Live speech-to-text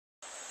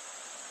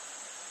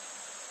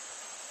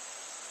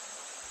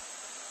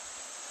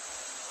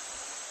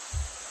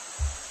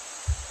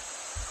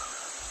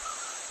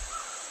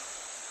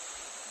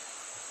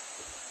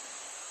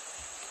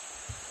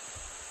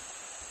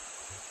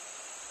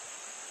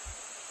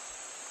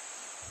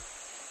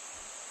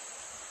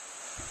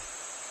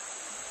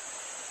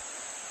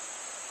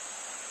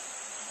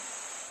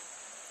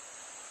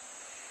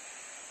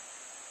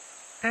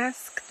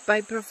asked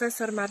by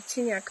Professor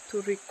Marciniak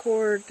to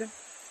record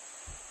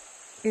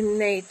in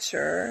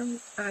nature,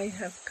 I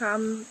have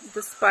come,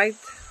 despite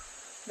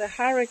the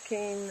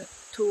hurricane,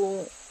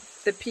 to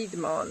the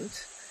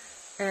Piedmont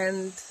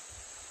and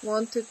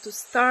wanted to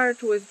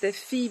start with the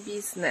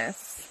phoebe's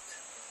nest.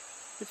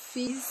 The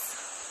phoebes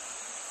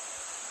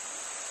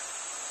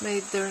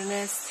made their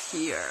nest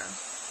here,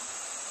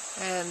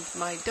 and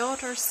my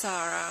daughter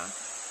Sarah,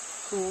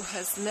 who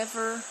has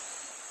never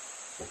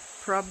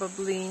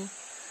probably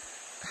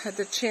had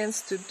a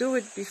chance to do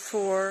it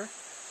before,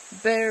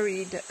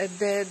 buried a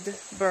dead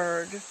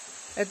bird,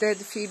 a dead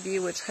phoebe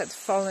which had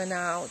fallen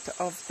out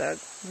of the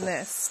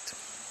nest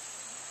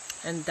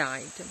and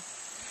died.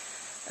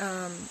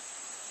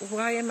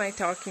 Why am I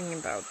talking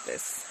about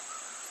this?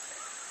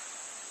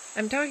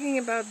 I'm talking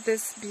about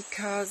this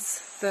because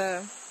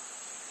the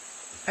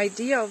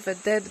idea of a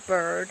dead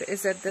bird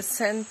is at the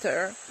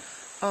center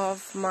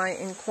of my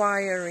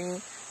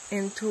inquiry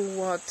into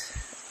what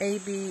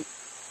A.B.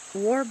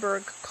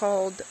 Warburg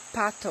called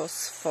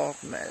pathos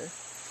formel.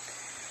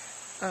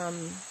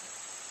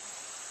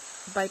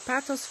 By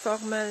pathos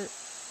formel,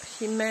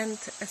 he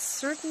meant a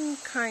certain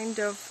kind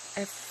of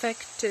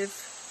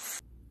effective...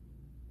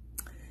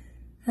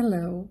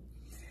 Hello.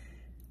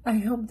 I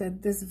hope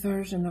that this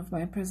version of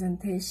my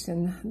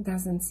presentation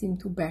doesn't seem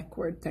too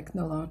backward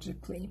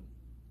technologically.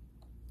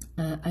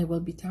 I will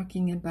be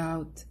talking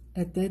about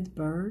a dead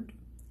bird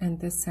and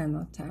the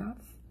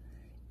Cenotaph,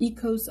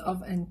 echoes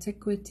of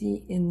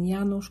antiquity in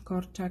Janusz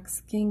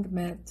Korczak's King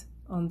Met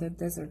on the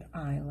Desert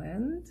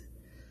Island,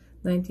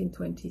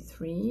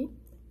 1923,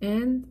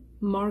 and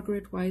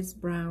Margaret Wise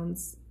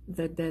Brown's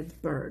The Dead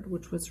Bird,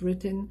 which was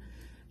written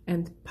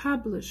and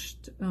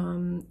published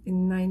in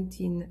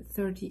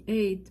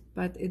 1938,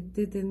 but it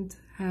didn't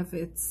have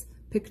its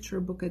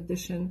picture book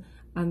edition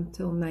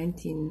until the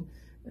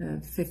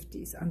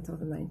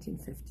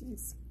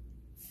 1950s.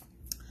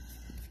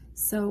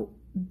 So,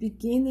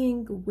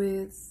 beginning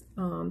with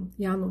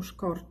Janusz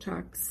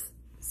Korczak's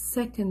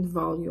second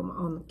volume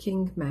on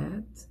King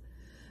Met,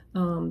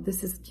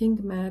 this is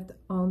King Met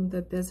on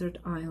the Desert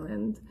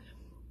Island.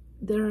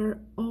 There are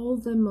all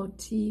the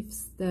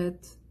motifs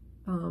that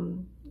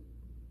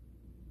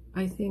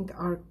I think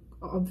are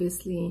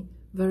obviously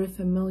very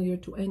familiar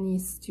to any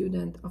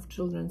student of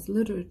children's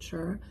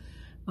literature,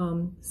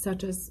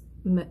 such as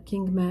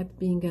King Met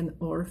being an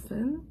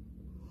orphan,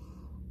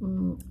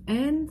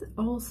 and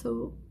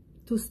also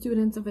to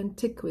students of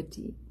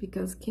antiquity,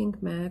 because King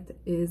Met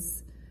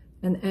is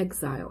an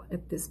exile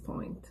at this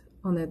point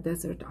on a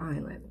desert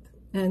island.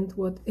 And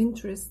what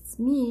interests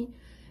me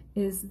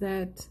is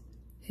that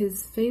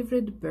his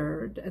favorite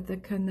bird, the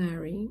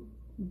canary,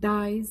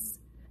 dies,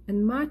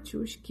 and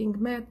Maciuś, King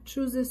Met,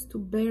 chooses to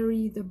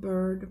bury the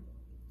bird,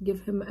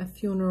 give him a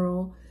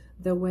funeral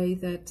the way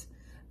that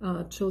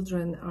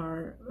children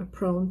are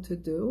prone to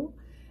do.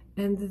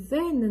 And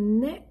then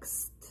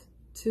next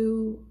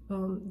to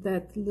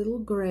that little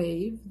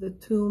grave, the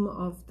tomb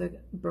of the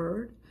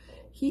bird,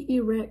 he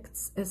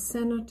erects a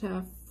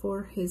cenotaph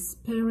for his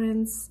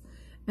parents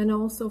and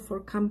also for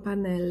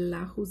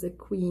Campanella, who's a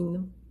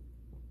queen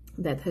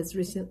that has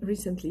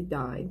recently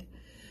died.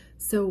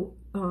 So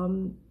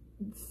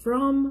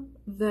from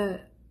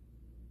the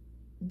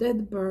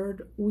dead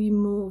bird, we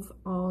move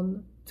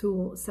on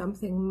to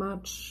something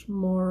much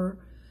more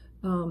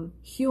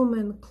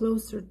human,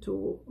 closer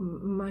to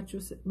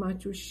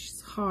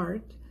Maciusz's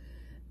heart,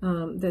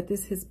 that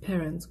is his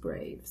parents'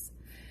 graves.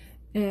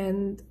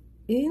 And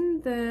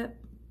in the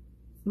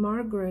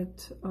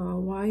Margaret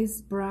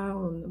Wise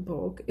Brown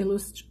book,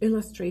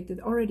 illustrated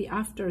already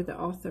after the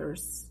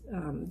author's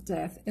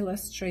death,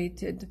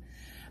 illustrated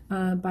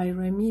by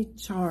Remy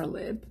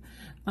Charlib,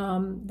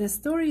 the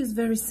story is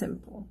very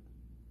simple.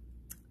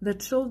 The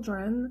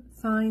children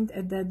find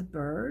a dead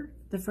bird.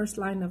 The first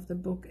line of the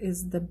book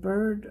is, the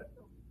bird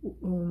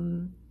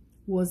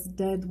was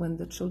dead when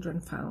the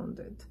children found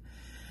it.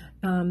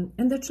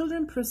 And the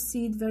children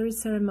proceed very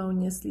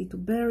ceremoniously to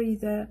bury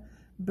the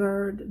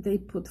bird. They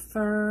put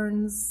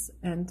ferns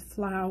and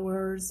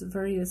flowers,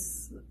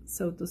 various,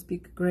 so to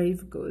speak,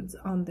 grave goods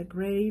on the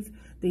grave.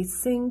 They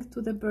sing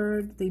to the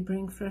bird. They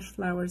bring fresh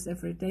flowers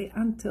every day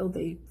until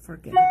they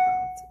forget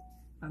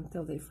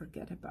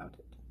about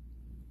it.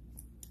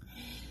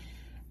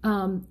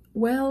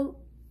 Well,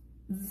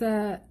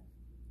 the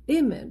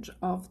image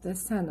of the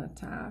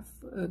cenotaph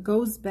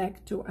goes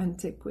back to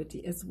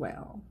antiquity as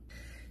well.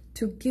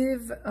 To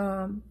give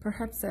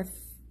perhaps a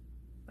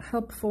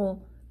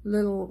helpful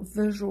little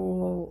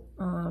visual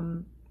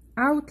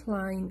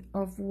outline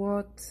of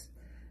what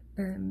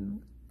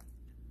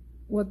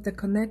the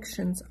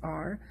connections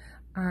are,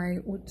 I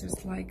would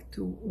just like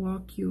to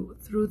walk you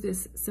through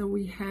this. So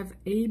we have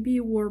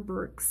A.B.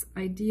 Warburg's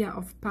idea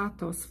of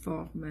pathos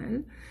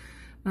formel,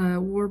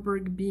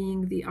 Warburg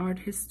being the art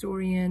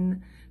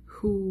historian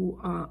who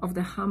of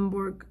the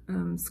Hamburg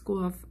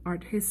School of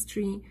Art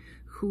History,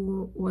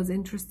 who was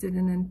interested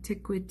in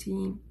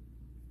antiquity,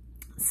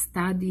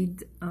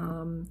 studied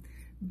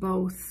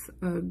both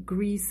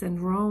Greece and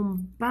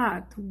Rome,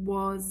 but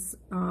was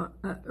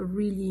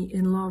really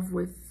in love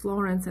with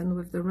Florence and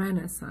with the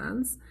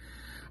Renaissance.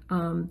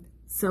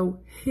 So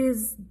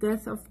his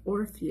Death of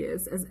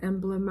Orpheus as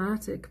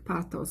emblematic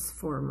pathos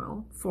form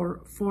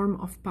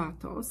of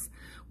pathos,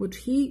 which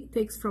he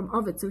takes from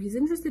Ovid. So he's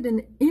interested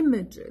in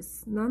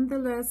images.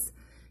 Nonetheless,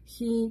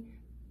 he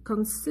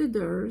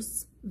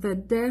considers the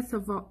death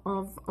of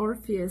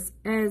Orpheus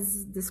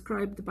as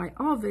described by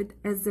Ovid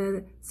as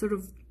a sort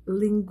of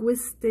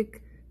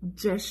linguistic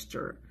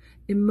gesture,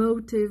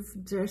 emotive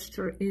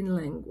gesture in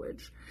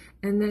language.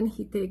 And then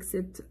he takes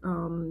it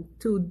to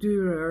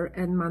Dürer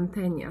and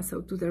Mantegna,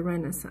 so to the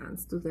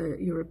Renaissance, to the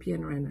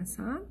European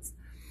Renaissance.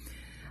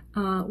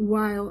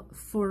 While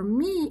for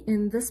me,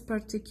 in this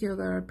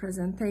particular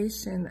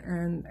presentation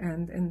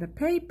and in the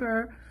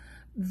paper,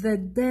 the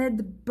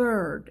dead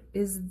bird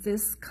is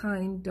this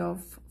kind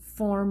of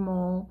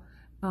formal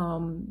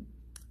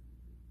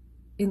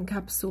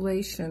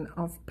encapsulation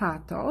of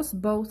pathos,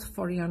 both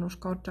for Janusz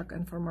Korczak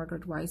and for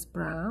Margaret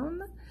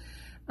Wise-Brown.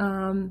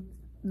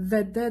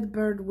 The dead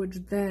bird, which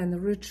then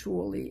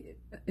ritually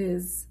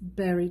is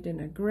buried in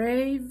a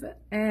grave,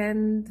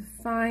 and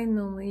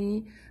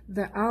finally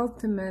the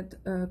ultimate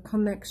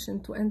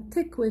connection to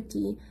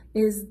antiquity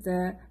is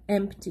the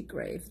empty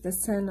grave, the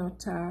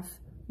cenotaph,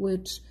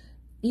 which,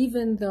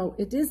 even though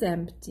it is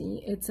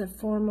empty, it's a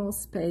formal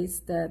space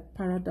that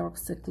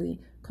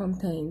paradoxically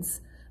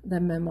contains the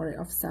memory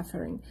of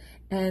suffering.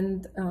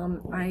 And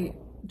I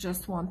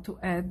just want to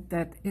add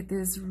that it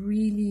is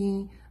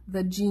really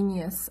the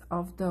genius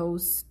of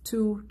those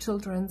two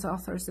children's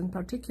authors in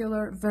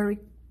particular, very,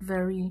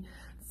 very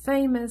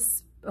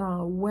famous,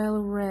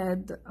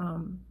 well-read,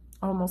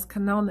 almost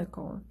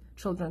canonical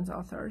children's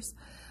authors.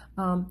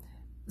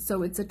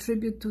 So it's a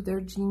tribute to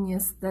their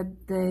genius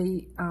that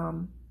they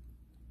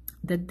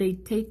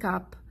take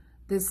up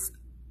this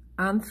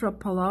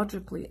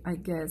anthropologically, I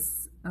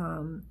guess,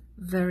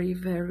 very,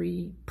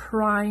 very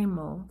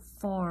primal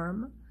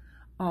form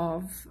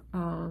of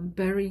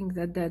burying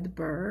the dead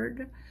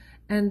bird,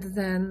 and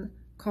then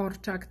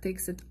Korczak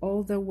takes it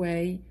all the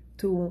way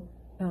to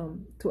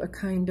a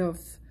kind of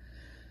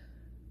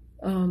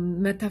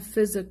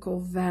metaphysical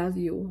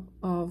value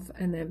of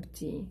an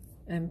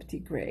empty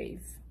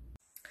grave.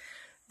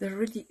 There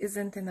really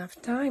isn't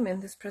enough time in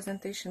this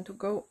presentation to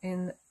go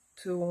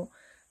into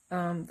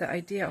the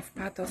idea of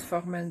pathos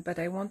formel, but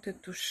I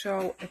wanted to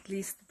show at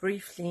least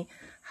briefly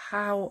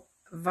how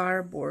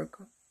Warburg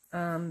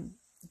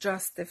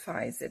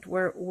justifies it,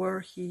 where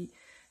he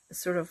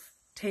sort of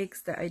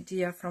takes the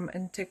idea from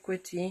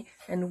antiquity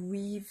and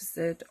weaves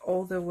it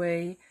all the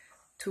way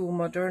to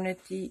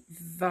modernity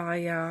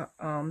via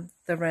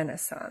the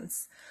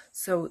Renaissance.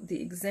 So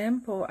the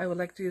example I would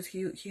like to use,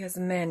 he has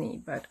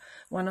many, but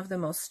one of the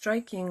most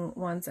striking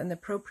ones and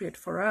appropriate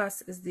for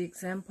us is the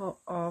example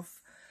of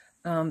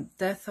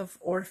Death of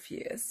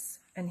Orpheus.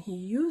 And he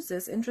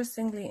uses,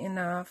 interestingly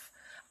enough,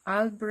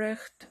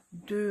 Albrecht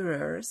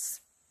Dürer's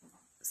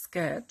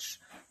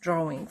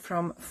drawing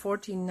from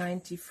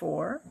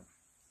 1494.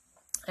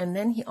 And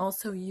then he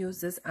also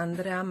uses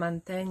Andrea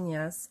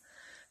Mantegna's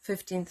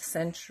 15th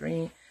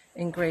century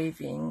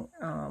engraving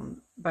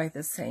by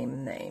the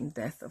same name,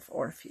 Death of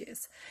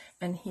Orpheus.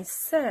 And he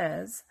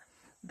says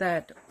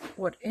that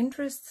what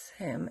interests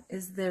him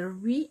is the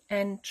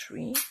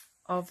re-entry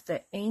of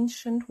the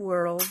ancient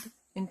world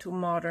into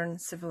modern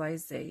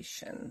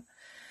civilization.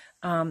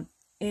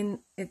 In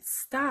its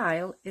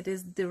style, it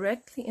is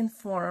directly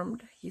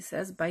informed, he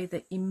says, by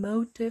the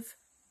emotive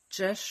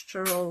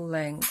gestural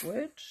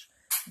language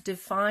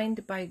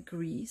defined by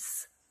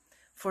Greece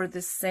for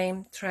the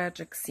same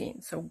tragic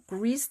scene. So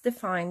Greece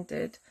defined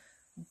it,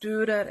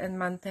 Dürer and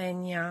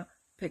Mantegna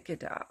pick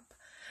it up.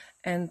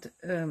 And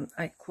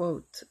I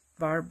quote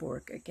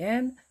Warburg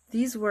again,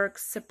 "These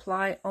works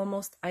supply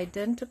almost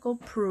identical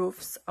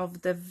proofs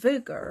of the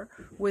vigor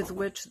with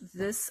which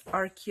this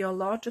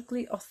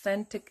archaeologically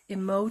authentic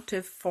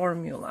emotive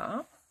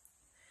formula,"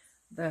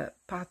 the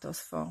pathos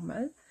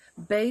formel,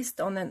 "based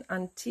on an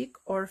antique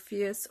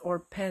Orpheus or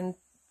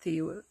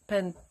Pentheus,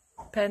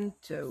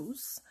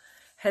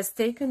 has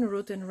taken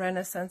root in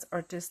Renaissance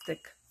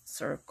artistic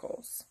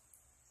circles."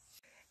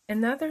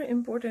 Another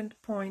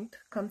important point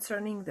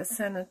concerning the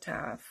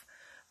cenotaph,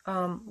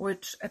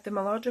 which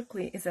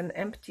etymologically is an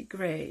empty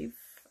grave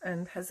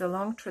and has a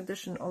long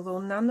tradition, although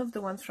none of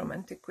the ones from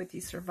antiquity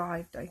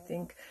survived. I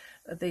think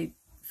they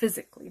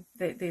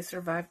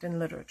survived in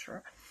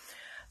literature.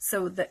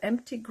 So the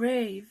empty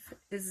grave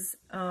is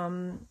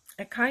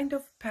a kind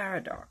of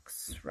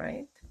paradox,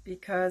 right?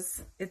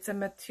 Because it's a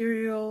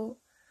material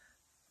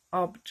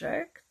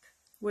object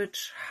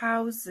which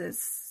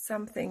houses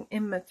something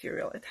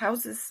immaterial. It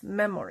houses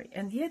memory,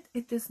 and yet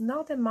it is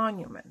not a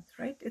monument,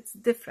 right? It's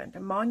different. A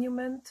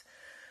monument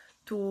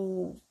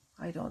to,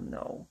 I don't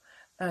know,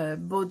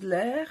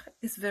 Baudelaire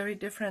is very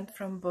different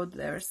from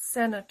Baudelaire's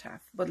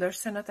cenotaph. Baudelaire's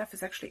cenotaph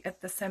is actually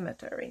at the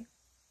cemetery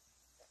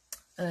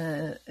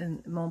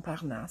in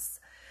Montparnasse.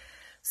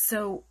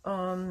 So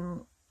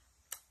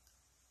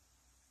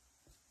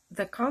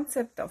the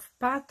concept of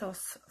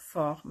pathos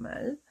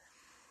formel,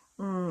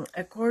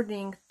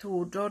 according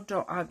to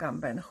Giorgio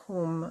Agamben,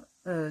 whom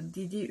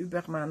Didi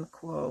Huberman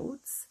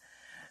quotes,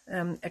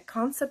 a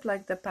concept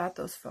like the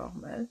pathos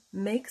formel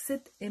makes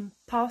it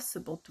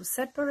impossible to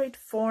separate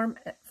form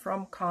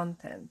from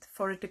content,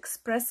 for it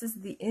expresses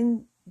the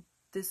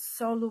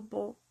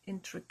indissoluble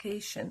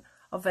intrication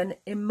of an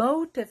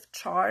emotive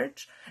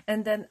charge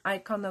and an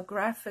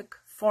iconographic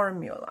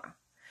formula.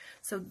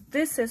 So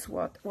this is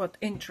what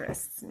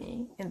interests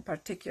me in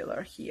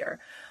particular here.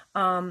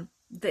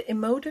 The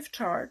emotive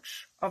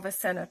charge of a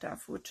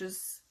cenotaph, which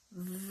is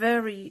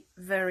very,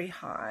 very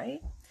high,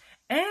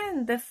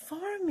 and the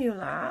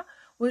formula,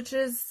 which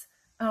is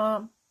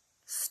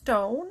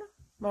stone,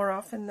 more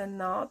often than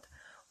not,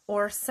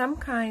 or some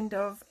kind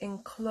of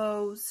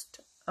enclosed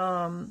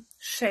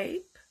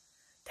shape,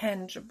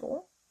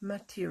 tangible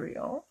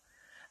material,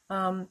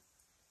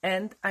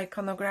 and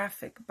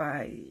iconographic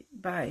by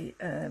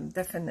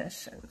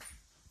definition.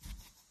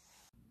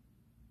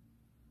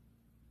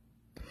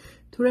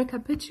 To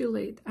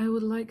recapitulate, I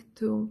would like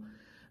to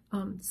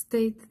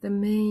state the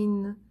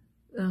main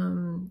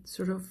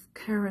sort of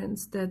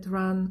currents that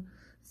run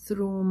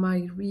through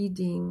my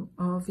reading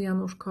of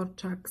Janusz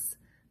Korczak's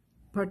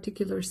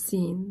particular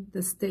scene,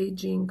 the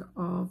staging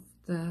of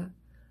the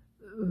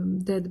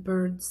dead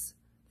bird's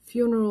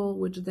funeral,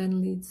 which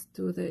then leads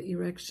to the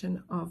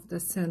erection of the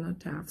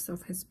cenotaphs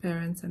of his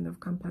parents and of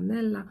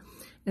Campanella,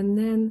 and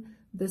then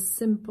the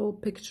simple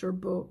picture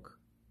book,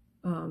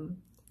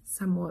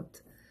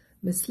 somewhat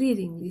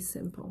misleadingly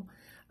simple,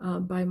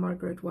 by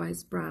Margaret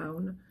Wise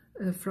Brown,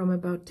 from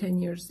about 10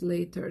 years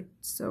later,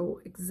 so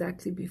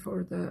exactly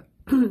before the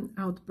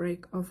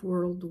outbreak of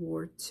World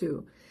War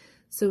II.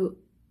 So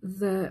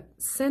the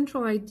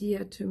central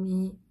idea to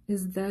me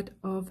is that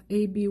of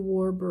A.B.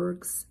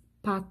 Warburg's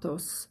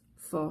pathos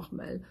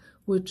formel,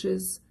 which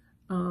is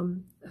a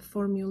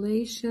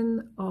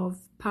formulation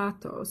of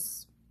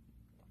pathos,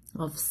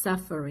 of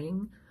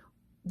suffering,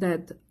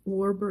 that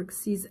Warburg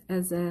sees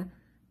as an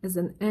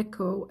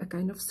echo, a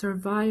kind of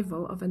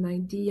survival of an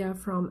idea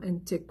from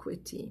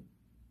antiquity.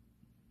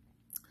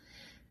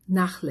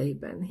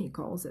 Nachleben, he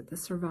calls it, the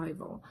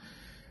survival.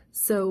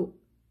 So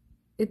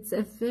it's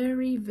a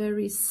very,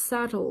 very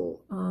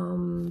subtle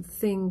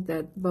thing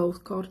that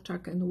both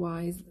Korczak and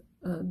Wise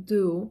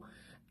do,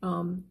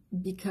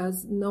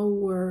 because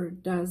nowhere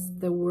does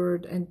the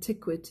word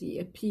antiquity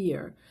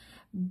appear.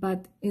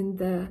 But in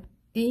the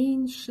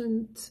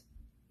ancient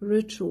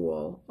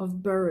ritual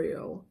of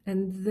burial,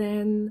 and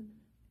then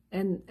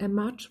a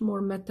much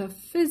more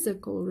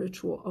metaphysical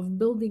ritual of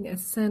building a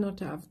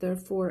cenotaph,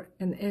 therefore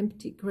an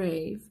empty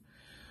grave,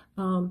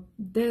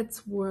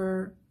 that's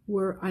where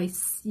I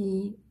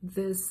see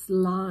this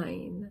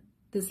line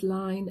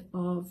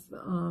of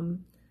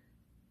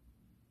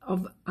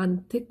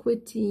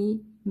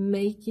antiquity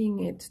making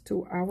it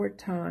to our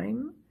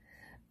time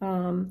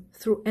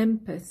through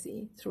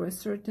empathy, through a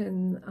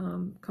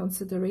certain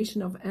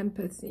consideration of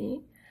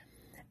empathy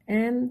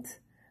and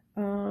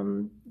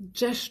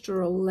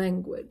gestural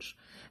language.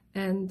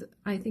 And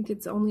I think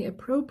it's only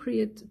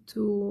appropriate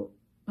to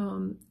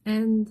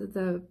end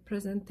the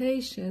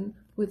presentation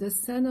with a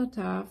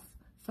cenotaph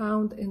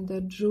found in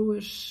the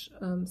Jewish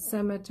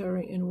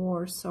cemetery in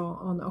Warsaw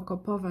on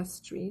Okopowa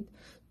Street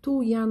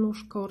to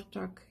Janusz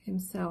Korczak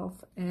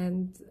himself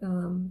and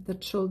the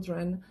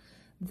children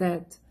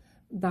that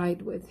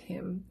died with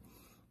him.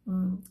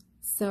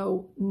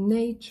 So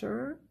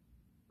nature,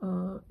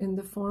 in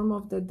the form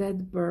of the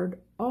dead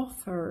bird,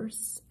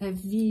 offers a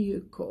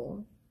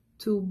vehicle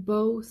to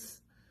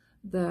both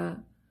the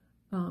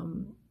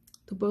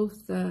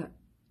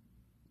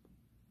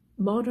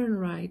modern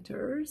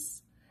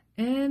writers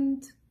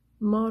and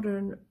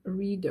modern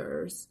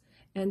readers,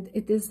 and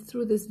it is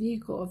through this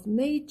vehicle of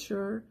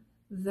nature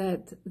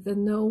that the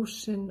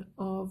notion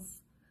of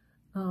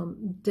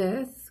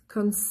death,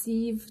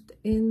 conceived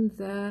in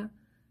the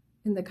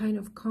kind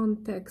of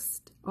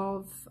context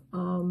of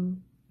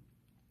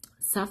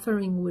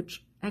suffering,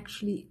 which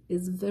actually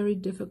is very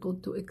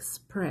difficult to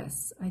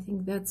express. I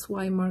think that's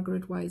why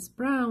Margaret Wise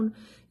Brown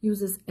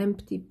uses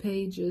empty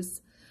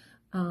pages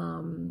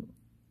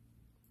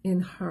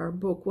in her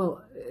book.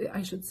 Well,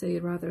 I should say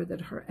rather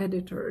that her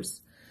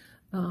editors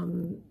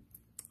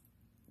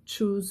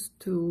choose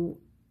to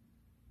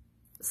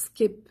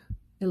skip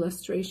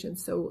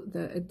illustrations. So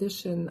the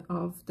edition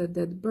of The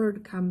Dead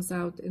Bird comes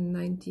out in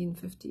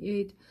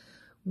 1958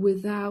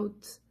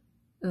 without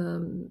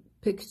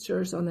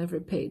pictures on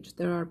every page.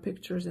 There are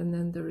pictures, and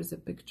then there is a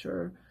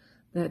picture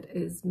that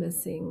is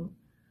missing